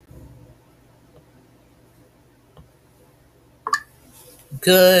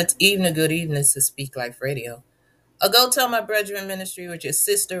Good evening to Speak Life Radio. Go tell my brethren ministry with your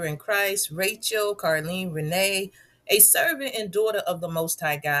sister in Christ, Rachel, Carlene, Renee, a servant and daughter of the Most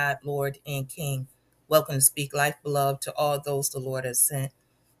High God, Lord and King. Welcome to Speak Life, beloved, to all those the Lord has sent.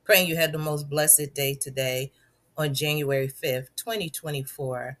 Praying you had the most blessed day today on January 5th,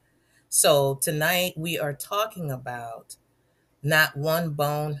 2024. So tonight we are talking about not one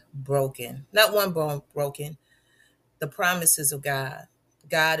bone broken. Not one bone broken, the promises of God.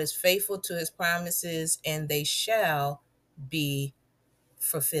 God is faithful to his promises, and they shall be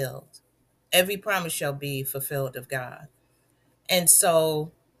fulfilled. Every promise shall be fulfilled of God. And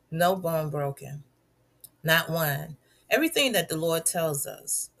so, no bone broken, not one. Everything that the Lord tells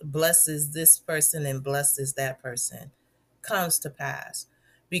us blesses this person and blesses that person comes to pass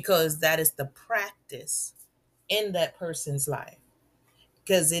because that is the practice in that person's life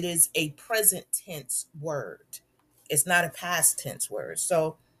because it is a present tense word. It's not a past tense word.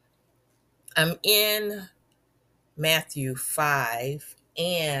 So I'm in Matthew 5,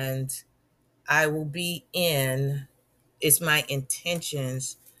 and I will be in, it's my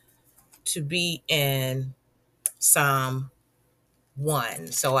intentions to be in Psalm 1.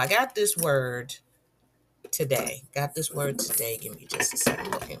 So I got this word today. Give me just a second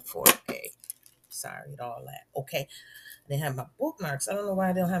looking for a, sorry, all that. Okay. I didn't have my bookmarks. I don't know why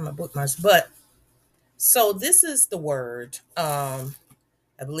I don't have my bookmarks, but so this is the word. I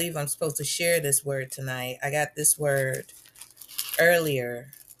believe I'm supposed to share this word tonight. I got this word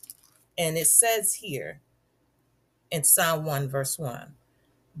earlier, and it says here in Psalm 1, verse 1,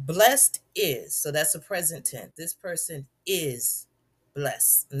 blessed is, so that's a present tense. This person is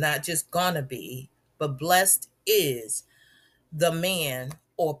blessed, not just gonna be, but blessed is the man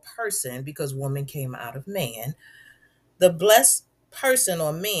or person, because woman came out of man, the blessed person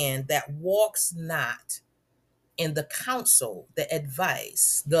or man that walks not in the counsel, the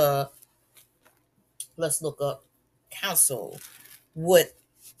advice, let's look up counsel, what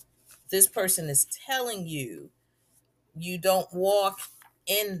this person is telling you, you don't walk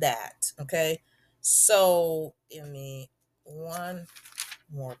in that. Okay. So give me one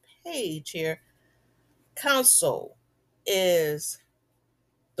more page here. Counsel is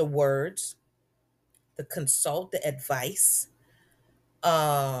the words, the consult, the advice,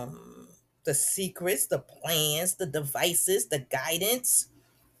 the secrets, the plans, the devices, the guidance.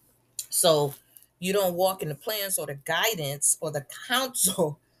 So you don't walk in the plans or the guidance or the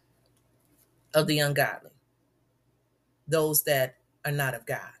counsel of the ungodly, those that are not of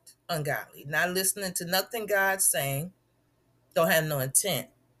God, ungodly, not listening to nothing God's saying, don't have no intent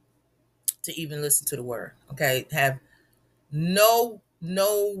to even listen to the word. Okay, have no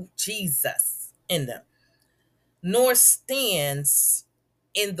Jesus in them, nor stands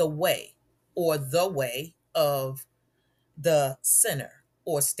in the way or the way of the sinner,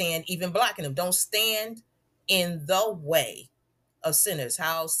 or stand even blocking them. Don't stand in the way of sinners,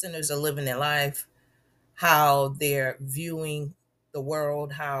 how sinners are living their life, how they're viewing the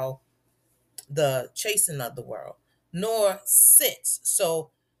world, how the chasing of the world, nor sits.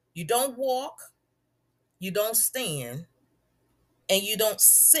 So you don't walk, you don't stand, and you don't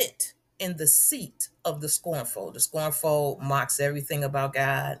sit in the seat of the scornful. The scornful mocks everything about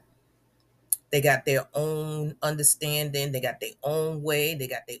God. They got their own understanding. They got their own way. They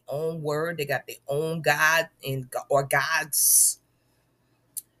got their own word. They got their own God or gods.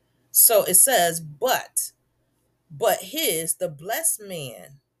 So it says, but the blessed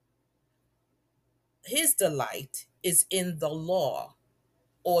man, his delight is in the law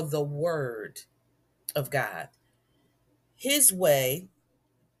or the word of God. His way,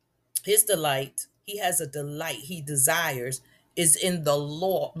 his delight, he has a delight, he desires is in the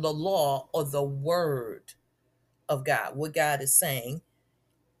law or the word of God, what God is saying.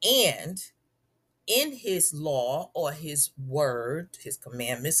 And in his law or his word, his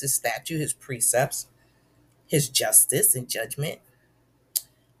commandments, his statute, his precepts, his justice and judgment,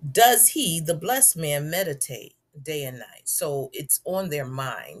 does he, the blessed man, meditate day and night. So it's on their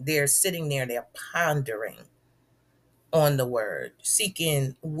mind. They're sitting there, they're pondering on the word,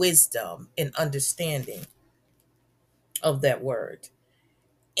 seeking wisdom and understanding of that word.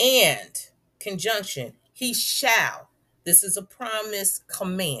 And conjunction, he shall. This is a promise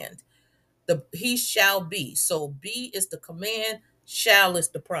command. He shall be. So be is the command, shall is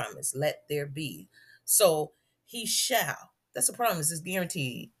the promise. Let there be. So he shall. That's a promise. It's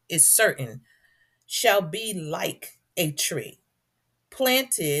guaranteed. It's certain. Shall be like a tree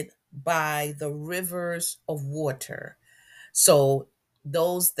planted by the rivers of water. So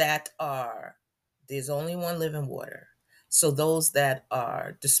those that are, there's only one living water. So those that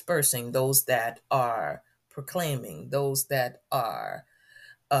are dispersing, those that are proclaiming, those that are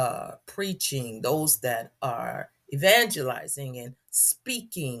preaching, those that are evangelizing and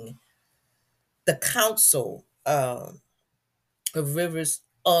speaking the counsel of rivers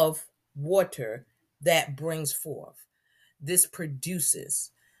of water that brings forth. This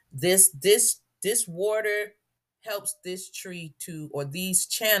produces this water helps this tree to, or these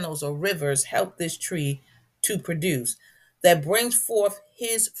channels or rivers help this tree to produce, that brings forth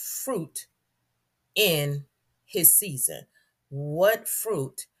his fruit in his season. What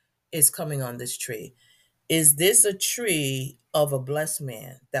fruit is coming on this tree? Is this a tree of a blessed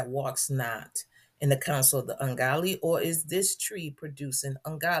man that walks not in the counsel of the ungodly, or is this tree producing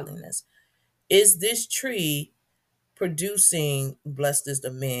ungodliness? Is this tree producing, blessed is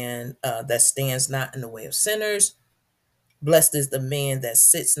the man that stands not in the way of sinners, blessed is the man that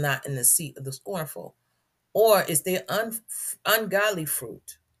sits not in the seat of the scornful? Or is there ungodly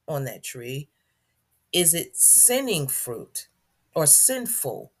fruit on that tree? Is it sinning fruit or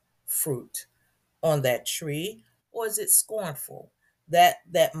sinful fruit on that tree, or is it scornful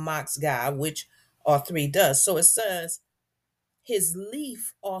that mocks God, which all three does? So it says, his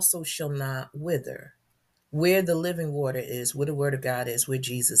leaf also shall not wither. Where the living water is, where the word of God is, where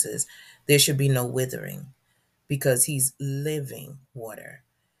Jesus is, there should be no withering, because he's living water.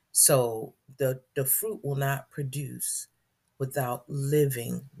 So the fruit will not produce without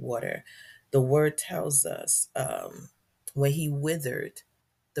living water. The word tells us when he withered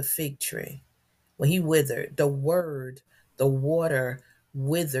the fig tree, when he withered, the water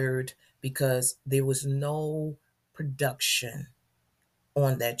withered because there was no production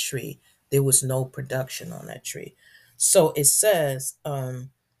on that tree. There was no production on that tree. So it says,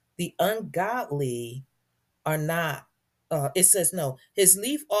 the ungodly are not, it says, no, his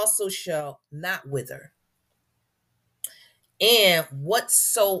leaf also shall not wither. And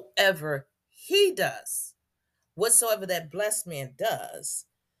whatsoever he does, whatsoever that blessed man does,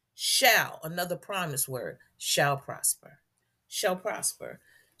 shall, another promise word, shall prosper. Shall prosper.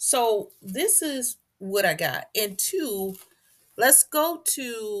 So this is what I got. And two, let's go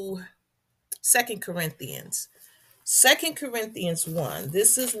to Second Corinthians. Second Corinthians 1.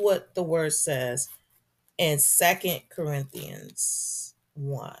 This is what the word says in Second Corinthians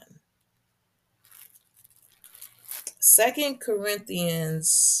 1. Second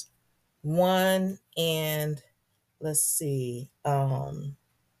Corinthians 1, and let's see.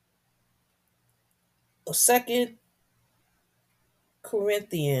 Second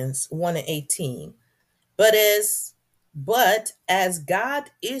Corinthians 1 and 18. But as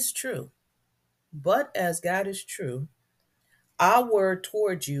God is true, but as God is true, our word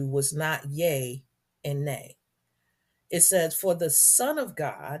toward you was not yea and nay. It says, for the Son of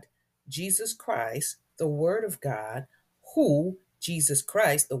God, Jesus Christ, the Word of God, who, Jesus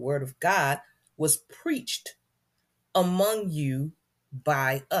Christ, the Word of God, was preached among you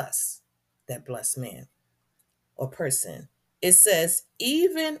by us, that blessed man or person. It says,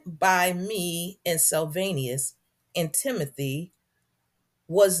 even by me and Silvanus and Timothy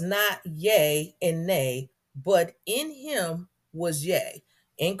was not yea and nay, but in him was yea.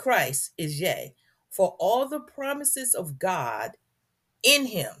 In Christ is yea. For all the promises of God in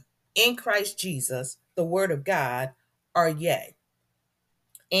him, in Christ Jesus, the word of God, are yea.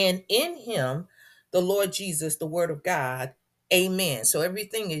 And in him, the Lord Jesus, the word of God, amen. So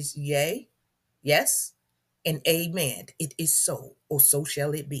everything is yea, yes, and amen. It is so, or so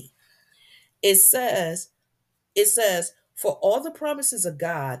shall it be. It says, for all the promises of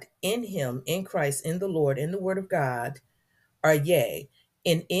God in him, in Christ, in the Lord, in the word of God, are yea,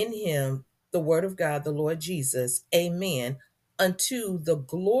 and in him, the word of God, the Lord Jesus, amen, unto the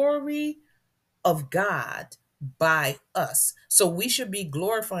glory of God by us. So we should be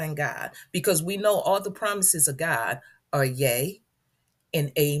glorifying God because we know all the promises of God are yea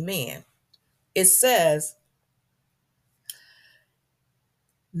and amen. It says,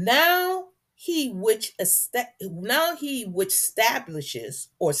 now he which establishes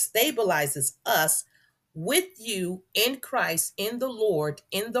or stabilizes us with you in Christ, in the Lord,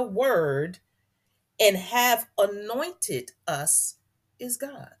 in the word, and have anointed us is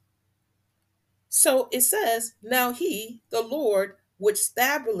God. So it says, now he, the Lord, which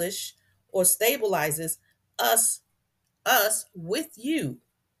establish or stabilizes us with you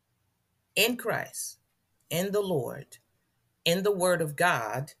in Christ, in the Lord, in the word of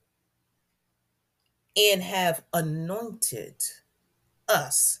God, and have anointed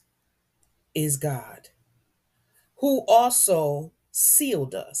us is God, who also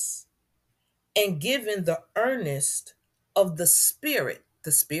sealed us and given the earnest of the spirit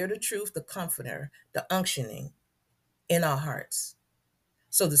of truth, the comforter, the unctioning in our hearts.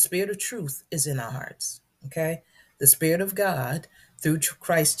 So the spirit of truth is in our hearts. Okay. The spirit of God, through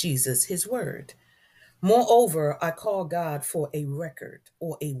Christ Jesus, his word. Moreover, I call God for a record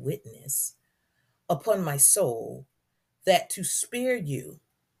or a witness upon my soul that to spare you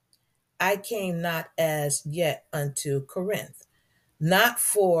I came not as yet unto Corinth, not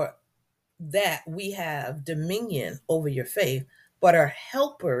for that we have dominion over your faith, but are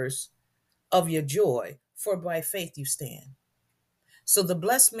helpers of your joy, for by faith you stand. So the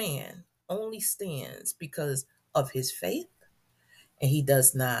blessed man only stands because of his faith, and he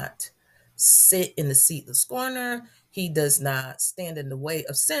does not sit in the seat of the scorner. He does not stand in the way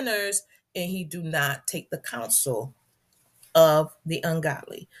of sinners, and he do not take the counsel of the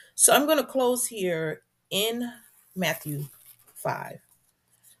ungodly. So I'm going to close here in Matthew 5.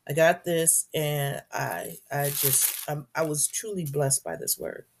 I got this, and I was truly blessed by this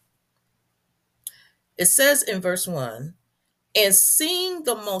word. It says in verse 1, and seeing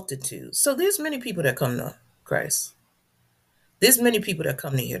the multitude. So there's many people that come to Christ. There's many people that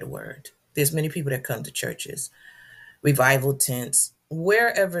come to hear the word. There's many people that come to churches, revival tents,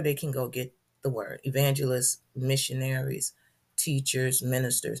 wherever they can go get the word. Evangelists, missionaries, teachers,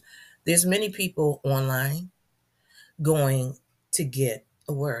 ministers. There's many people online going to get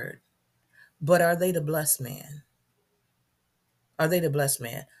a word. But are they the blessed man? Are they the blessed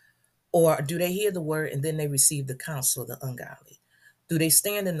man? Or do they hear the word and then they receive the counsel of the ungodly? Do they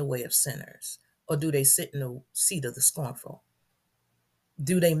stand in the way of sinners? Or do they sit in the seat of the scornful?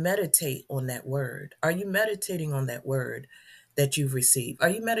 Do they meditate on that word? Are you meditating on that word that you've received? Are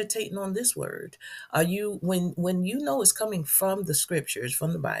you meditating on this word? Are you, when you know it's coming from the scriptures,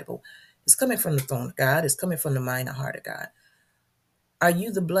 from the Bible, it's coming from the throne of God, it's coming from the mind and heart of God. Are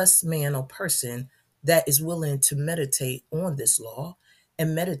you the blessed man or person that is willing to meditate on this law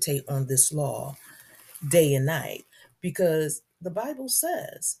and meditate on this law day and night? Because the Bible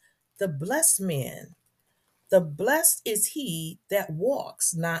says, the blessed man, the blessed is he that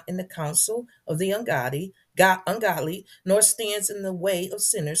walks not in the counsel of the ungodly, nor stands in the way of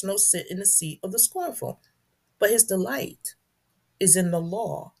sinners, nor sit in the seat of the scornful. But his delight is in the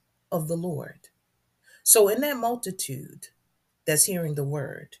law of the Lord. So in that multitude that's hearing the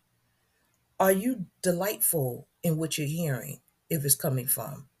word, are you delightful in what you're hearing if it's coming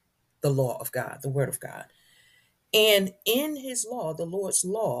from the law of God, the word of God? And in his law, the Lord's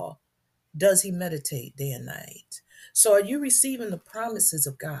law, does he meditate day and night? So are you receiving the promises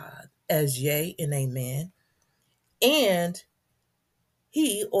of God as yea and amen? And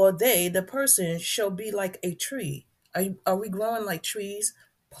he or they, the person, shall be like a tree. Are we growing like trees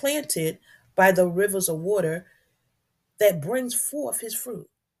planted by the rivers of water that brings forth his fruit?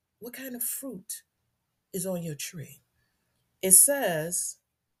 What kind of fruit is on your tree? It says,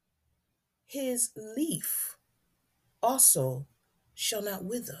 his leaf also shall not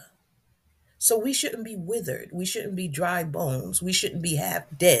wither. So we shouldn't be withered. We shouldn't be dry bones. We shouldn't be half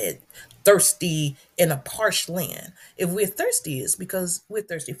dead, thirsty in a parched land. If we're thirsty, it's because we're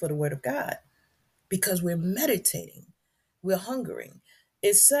thirsty for the word of God, because we're meditating, we're hungering.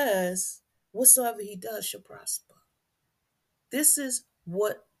 It says, whatsoever he does shall prosper. This is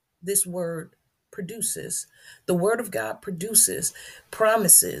what this word produces. The word of God produces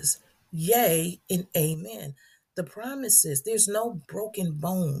promises, yea and amen. The promises, there's no broken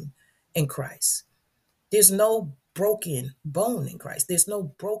bone in Christ. There's no broken bone in Christ. There's no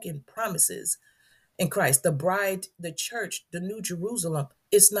broken promises in Christ. The bride, the church, the New Jerusalem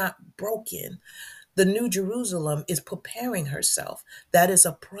is not broken. The New Jerusalem is preparing herself. That is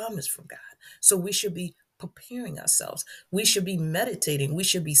a promise from God. So we should be preparing ourselves. We should be meditating. We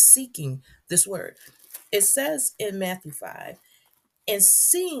should be seeking this word. It says in Matthew 5, and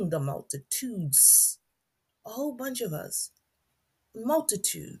seeing the multitudes, a whole bunch of us,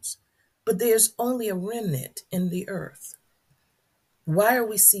 multitudes, but there's only a remnant in the earth. Why are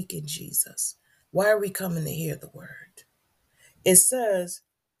we seeking Jesus? Why are we coming to hear the word? It says,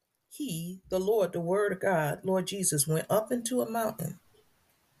 he, the Lord, the word of God, Lord Jesus, went up into a mountain.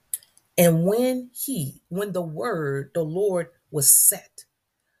 And when the word, the Lord, was set,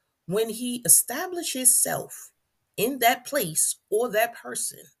 when he established himself in that place or that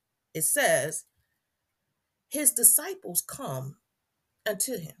person, it says, his disciples come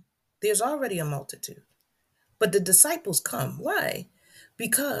unto him. There's already a multitude, but the disciples come. Why?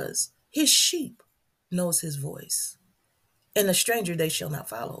 Because his sheep knows his voice, and a stranger they shall not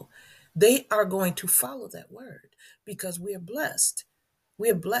follow. They are going to follow that word because we're blessed.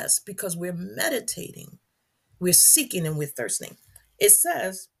 We're blessed because we're meditating, we're seeking, and we're thirsting. It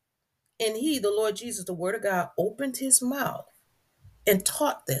says, and he, the Lord Jesus, the word of God, opened his mouth and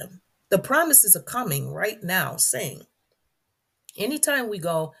taught them. The promises are coming right now, saying, anytime we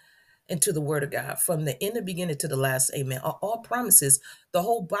go and to the word of God from the in the beginning to the last. Amen. Are all promises. The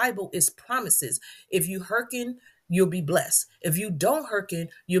whole Bible is promises. If you hearken, you'll be blessed. If you don't hearken,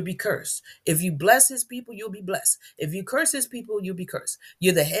 you'll be cursed. If you bless his people, you'll be blessed. If you curse his people, you'll be cursed.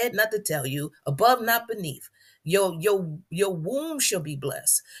 You're the head, not the tail. You above, not beneath. Your womb shall be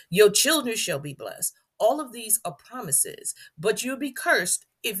blessed. Your children shall be blessed. All of these are promises, but you'll be cursed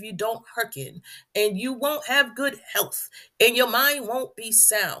if you don't hearken, and you won't have good health, and your mind won't be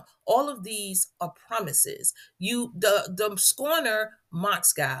sound. All of these are promises. The scorner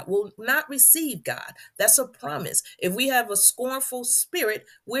mocks God, will not receive God. That's a promise. If we have a scornful spirit,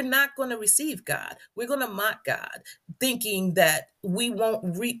 we're not going to receive God. We're going to mock God, thinking that we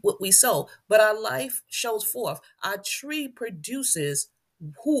won't reap what we sow. But our life shows forth. Our tree produces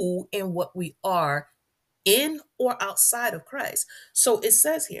who and what we are in or outside of Christ. So it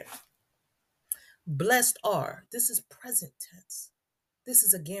says here, blessed are, this is present tense. This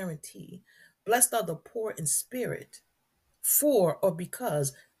is a guarantee. Blessed are the poor in spirit, for or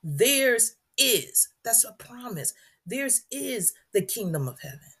because theirs is, that's a promise. Theirs is the kingdom of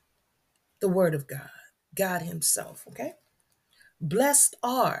heaven, the word of God, God himself, okay? Blessed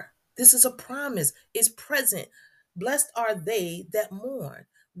are, this is a promise, it's present. Blessed are they that mourn.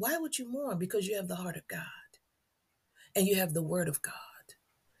 Why would you mourn? Because you have the heart of God and you have the word of God.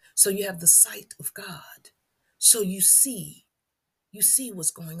 So you have the sight of God. So you see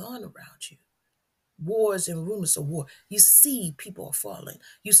what's going on around you. Wars and rumors of war. You see people are falling.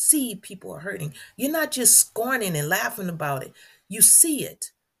 You see people are hurting. You're not just scorning and laughing about it. You see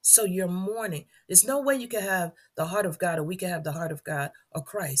it. So you're mourning. There's no way you can have the heart of God, or we can have the heart of God or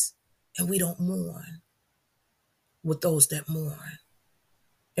Christ, and we don't mourn with those that mourn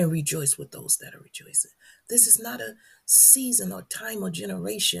and rejoice with those that are rejoicing. This is not a season or time or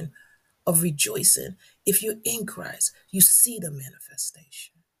generation of rejoicing. If you're in Christ, you see the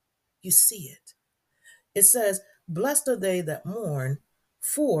manifestation. You see it. It says, blessed are they that mourn,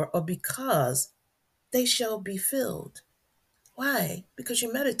 for or because they shall be filled. Why? Because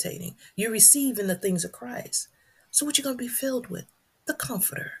you're meditating. You're receiving the things of Christ. So what you're going to be filled with? The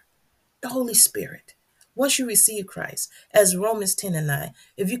Comforter, the Holy Spirit. Once you receive Christ, as Romans 10 and 9,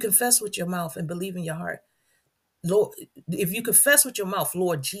 if you confess with your mouth and believe in your heart, Lord, if you confess with your mouth,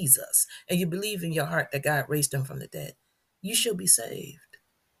 Lord Jesus, and you believe in your heart that God raised him from the dead, you shall be saved.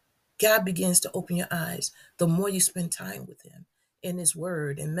 God begins to open your eyes the more you spend time with him in his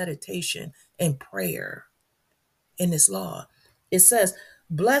word and meditation and prayer in his law. It says,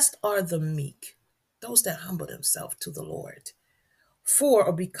 blessed are the meek, those that humble themselves to the Lord, for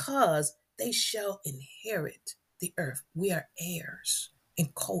or because they shall inherit the earth. We are heirs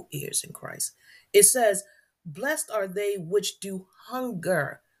and co-heirs in Christ. It says, blessed are they which do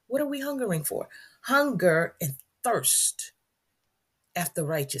hunger. What are we hungering for? Hunger and thirst after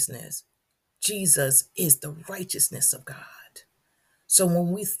righteousness. Jesus is the righteousness of God. So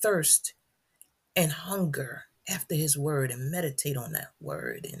when we thirst and hunger after his word and meditate on that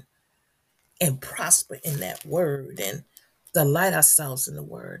word and prosper in that word and delight ourselves in the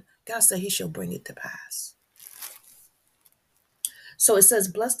word, God said he shall bring it to pass. So it says,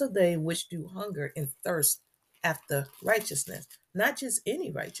 blessed are they which do hunger and thirst after righteousness, not just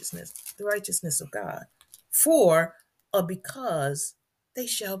any righteousness, the righteousness of God, for or because they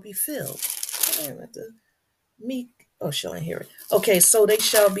shall be filled. The meek, oh, shall inherit. Okay, so they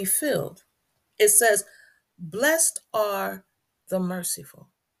shall be filled. It says, blessed are the merciful,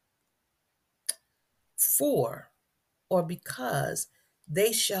 for or because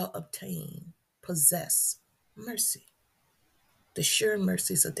they shall obtain, possess mercy. The sure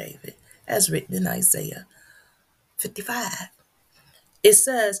mercies of David, as written in Isaiah 55. It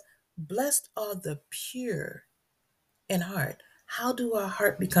says, blessed are the pure in heart. How do our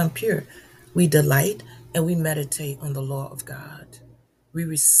heart become pure? We delight and we meditate on the law of God. We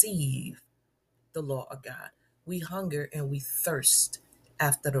receive the law of God. We hunger and we thirst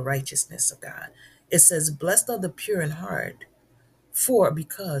after the righteousness of God. It says, blessed are the pure in heart, for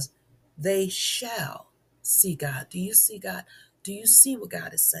because they shall see God. Do you see God? Do you see what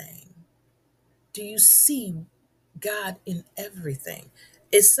God is saying? Do you see God in everything?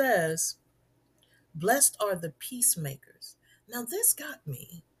 It says, blessed are the peacemakers. Now, this got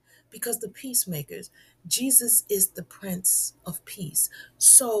me because the peacemakers, Jesus is the Prince of Peace.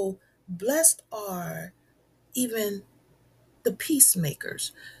 So, blessed are even the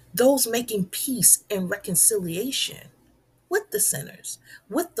peacemakers, those making peace and reconciliation with the sinners,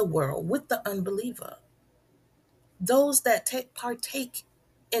 with the world, with the unbeliever, those that partake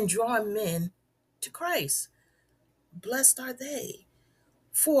in drawing men to Christ. Blessed are they,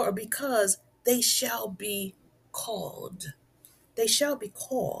 for because they shall be called. They shall be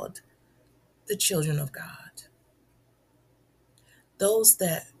called. the children of God. Those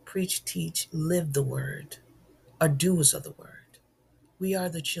that preach, teach, live the word are doers of the word. We are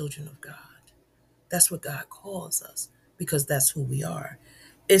the children of God. That's what God calls us because that's who we are.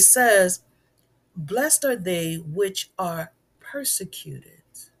 It says, blessed are they which are persecuted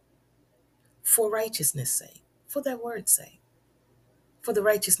for righteousness' sake, for that word's sake, for the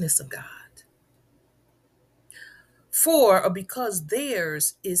righteousness of God. For or because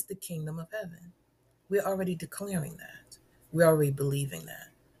theirs is the kingdom of heaven. We're already declaring that. We're already believing that.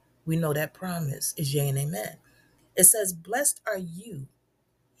 We know that promise is yea and amen. It says, blessed are you.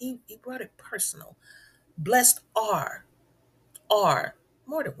 He brought it personal. Blessed are,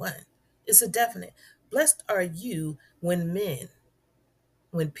 more than one. It's a definite. Blessed are you when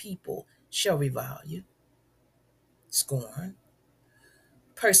people shall revile you, scorn,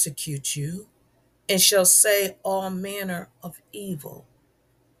 persecute you, and shall say all manner of evil.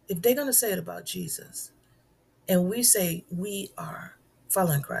 If they're going to say it about Jesus, and we say we are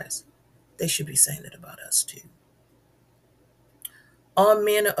following Christ, they should be saying it about us too. All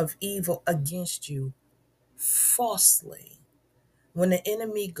manner of evil against you falsely. When the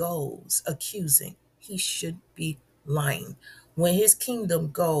enemy goes accusing, he should be lying. When his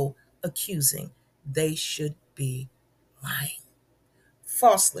kingdom go accusing, they should be lying.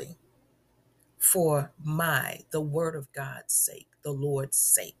 Falsely, for the word of God's sake, the Lord's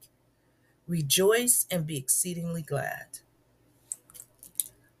sake. Rejoice and be exceedingly glad,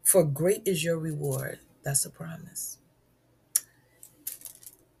 for great is your reward. That's a promise.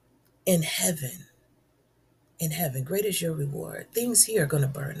 In heaven, great is your reward. Things here are going to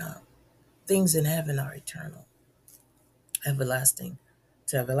burn up. Things in heaven are eternal, everlasting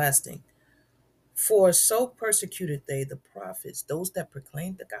to everlasting. For so persecuted they the prophets, those that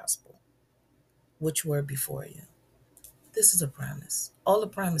proclaimed the gospel, which were before you. This is a promise. All the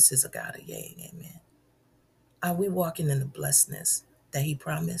promises of God are yea and amen. Are we walking in the blessedness that he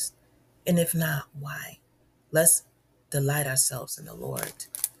promised? And if not, why? Let's delight ourselves in the Lord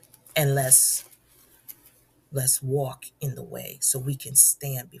and let's walk in the way so we can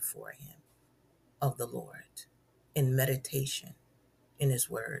stand before him of the Lord in meditation in his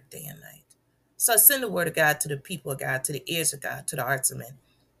word day and night. So I send the word of God to the people of God, to the ears of God, to the hearts of men.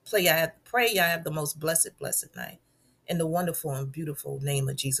 Pray y'all have the most blessed night in the wonderful and beautiful name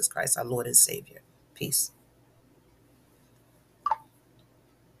of Jesus Christ, our Lord and Savior. Peace.